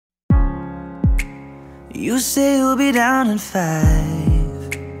You say you'll be down in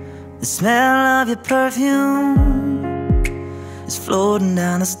 5. The smell of your perfume is floating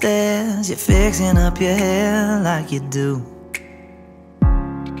down the stairs. You're fixing up your hair like you do.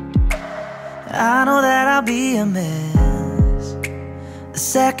 I know that I'll be a mess the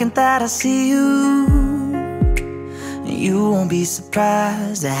second that I see you. You won't be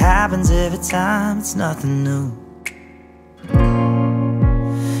surprised, it happens every time, it's nothing new.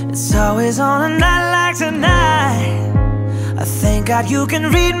 It's always on a night like tonight. I thank God you can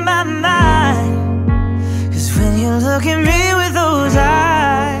read my mind, 'cause when you look at me with those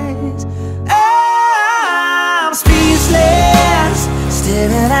eyes, I'm speechless,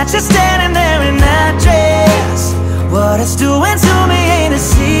 staring at you standing there in that dress. What it's doing to me ain't a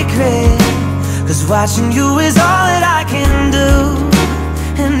secret, 'cause watching you is all that I can do.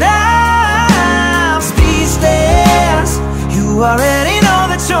 And I'm speechless, you already know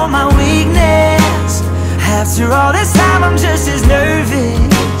that you're my weakness. After all this time I'm just as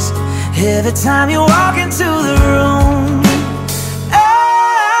nervous every time you walk into the room.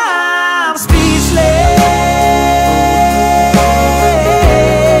 I'm speechless.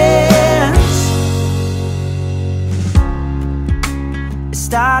 It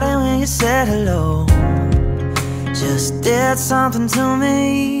started when you said hello, just did something to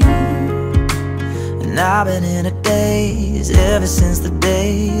me. And I've been in a daze ever since the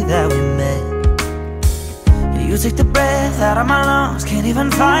day that we met. You took the breath out of my lungs, can't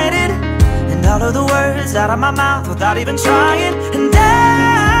even fight it, and all of the words out of my mouth without even trying. And I'm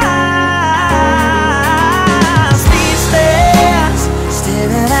speechless,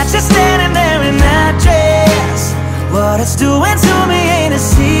 staring at you standing there in that dress. What it's doing to me ain't a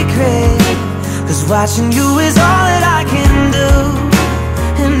secret, 'cause watching you is all that I can do.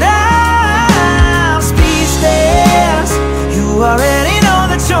 And I'm speechless, you already know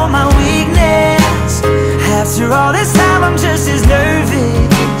that you're my weakness. After all this time I'm just as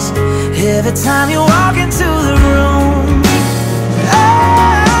nervous every time you walk into the room.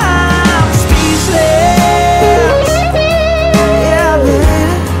 I'm speechless. Yeah, baby.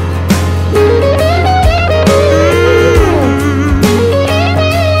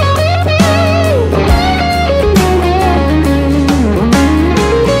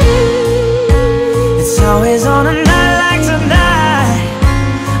 It's always on a night like tonight.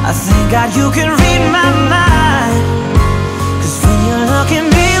 I thank God you can read my mind, 'cause when you look at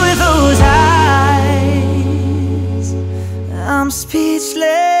me with those eyes, I'm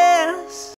speechless.